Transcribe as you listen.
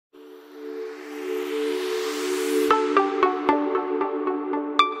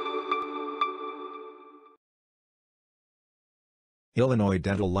Illinois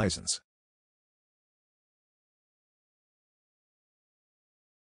dental license.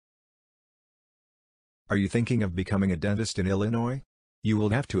 Are you thinking of becoming a dentist in Illinois? You will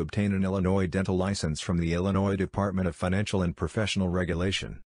have to obtain an Illinois dental license from the Illinois Department of Financial and Professional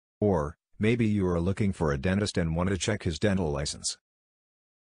Regulation. Or, maybe you are looking for a dentist and want to check his dental license.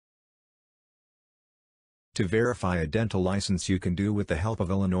 To verify a dental license you can do with the help of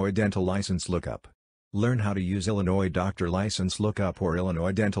Illinois Dental License Lookup. Learn how to use Illinois Doctor License Lookup or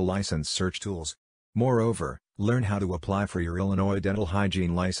Illinois Dental License search tools. Moreover, learn how to apply for your Illinois Dental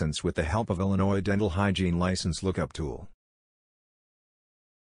Hygiene License with the help of Illinois Dental Hygiene License Lookup tool.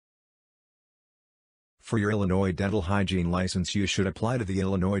 For your Illinois Dental Hygiene License you should apply to the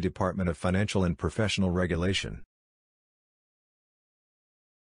Illinois Department of Financial and Professional Regulation.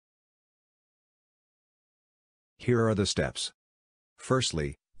 Here are the steps.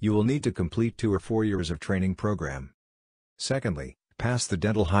 Firstly, you will need to complete 2 or 4 years of training program. Secondly, pass the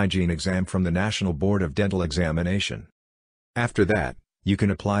dental hygiene exam from the National Board of Dental Examination. After that, you can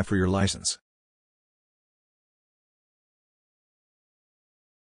apply for your license.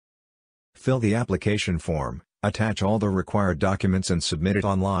 Fill the application form, attach all the required documents and submit it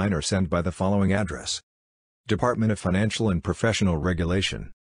online or send by the following address. Department of Financial and Professional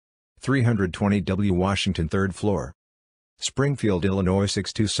Regulation, 320 W Washington 3rd floor, Springfield, Illinois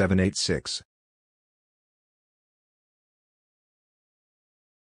 62786.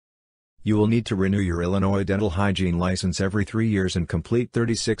 You will need to renew your Illinois Dental Hygiene License every 3 years and complete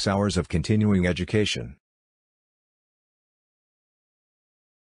 36 hours of continuing education.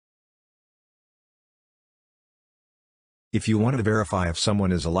 If you want to verify if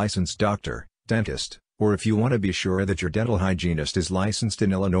someone is a licensed doctor, dentist, or if you want to be sure that your dental hygienist is licensed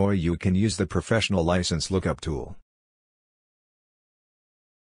in Illinois, you can use the Professional License Lookup tool.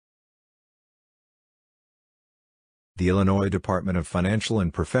 The Illinois Department of Financial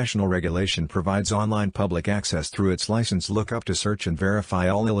and Professional Regulation provides online public access through its License Lookup to search and verify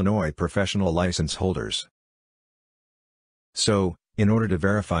all Illinois professional license holders. So, in order to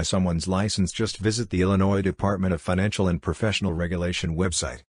verify someone's license, just visit the Illinois Department of Financial and Professional Regulation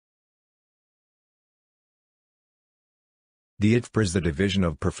website. The IDFPR is the Division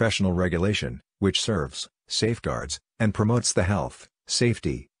of Professional Regulation, which serves, safeguards, and promotes the health,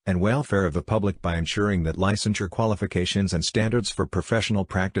 safety, and welfare of the public by ensuring that licensure qualifications and standards for professional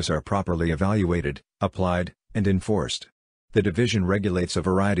practice are properly evaluated, applied, and enforced. The division regulates a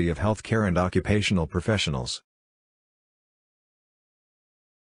variety of healthcare and occupational professionals.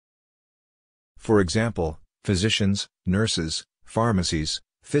 For example, physicians, nurses, pharmacies,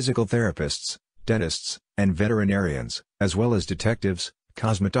 physical therapists, dentists, and veterinarians, as well as detectives,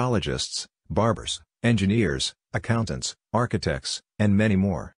 cosmetologists, barbers, engineers, accountants, architects, and many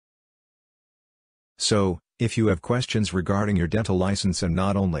more. So, if you have questions regarding your dental license and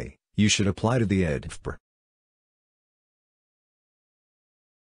not only, you should apply to the IDFPR.